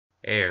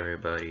Hey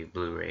everybody,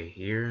 Blu-ray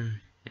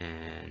here,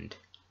 and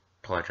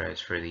apologize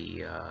for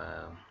the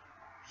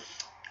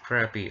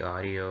crappy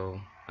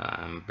audio.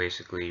 I'm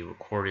basically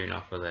recording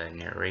off of that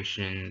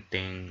narration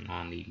thing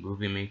on the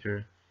Movie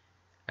Maker.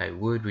 I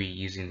would be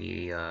using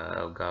the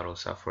Elgato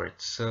software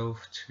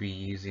itself to be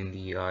using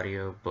the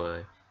audio,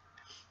 but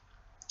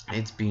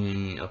it's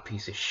being a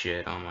piece of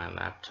shit on my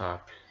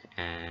laptop,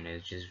 and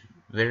it's just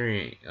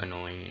very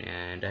annoying,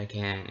 and I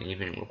can't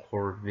even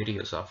record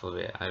videos off of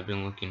it. I've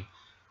been looking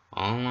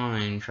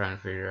online trying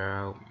to figure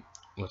out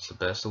what's the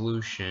best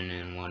solution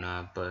and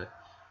whatnot, but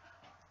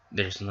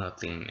there's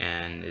nothing,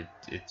 and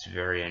it's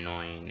very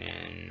annoying,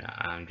 and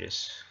I'm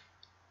just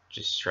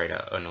straight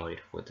out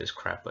annoyed with this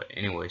crap. But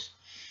anyways,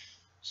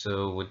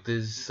 so with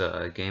this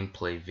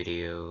gameplay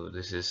video,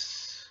 this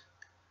is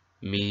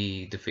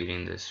me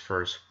defeating this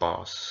first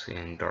boss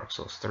in Dark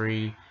Souls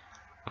 3.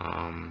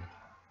 um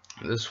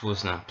this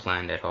was not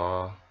planned at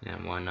all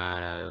and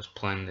whatnot. I was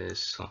planning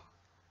this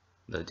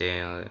the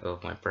day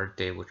of my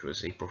birthday, which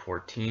was April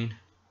 14th.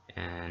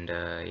 And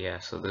yeah,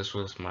 so this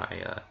was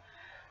my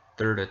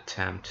third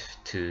attempt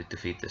to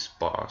defeat this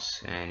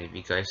boss. And if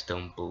you guys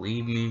don't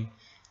believe me,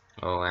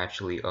 I'll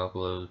actually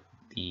upload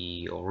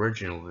the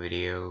original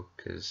video,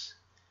 because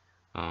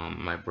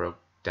I broke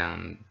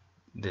down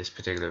this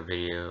particular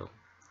video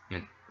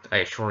and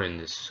I shortened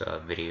this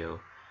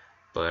video,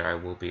 but I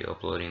will be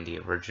uploading the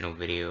original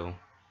video,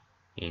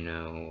 you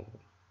know,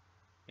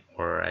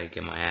 where I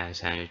get my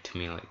ass handed to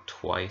me like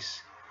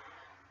twice.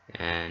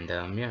 And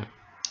yeah,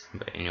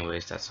 but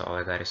anyways, that's all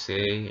I gotta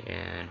say,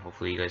 and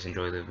hopefully you guys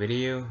enjoy the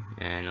video,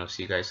 and I'll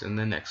see you guys in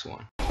the next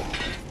one.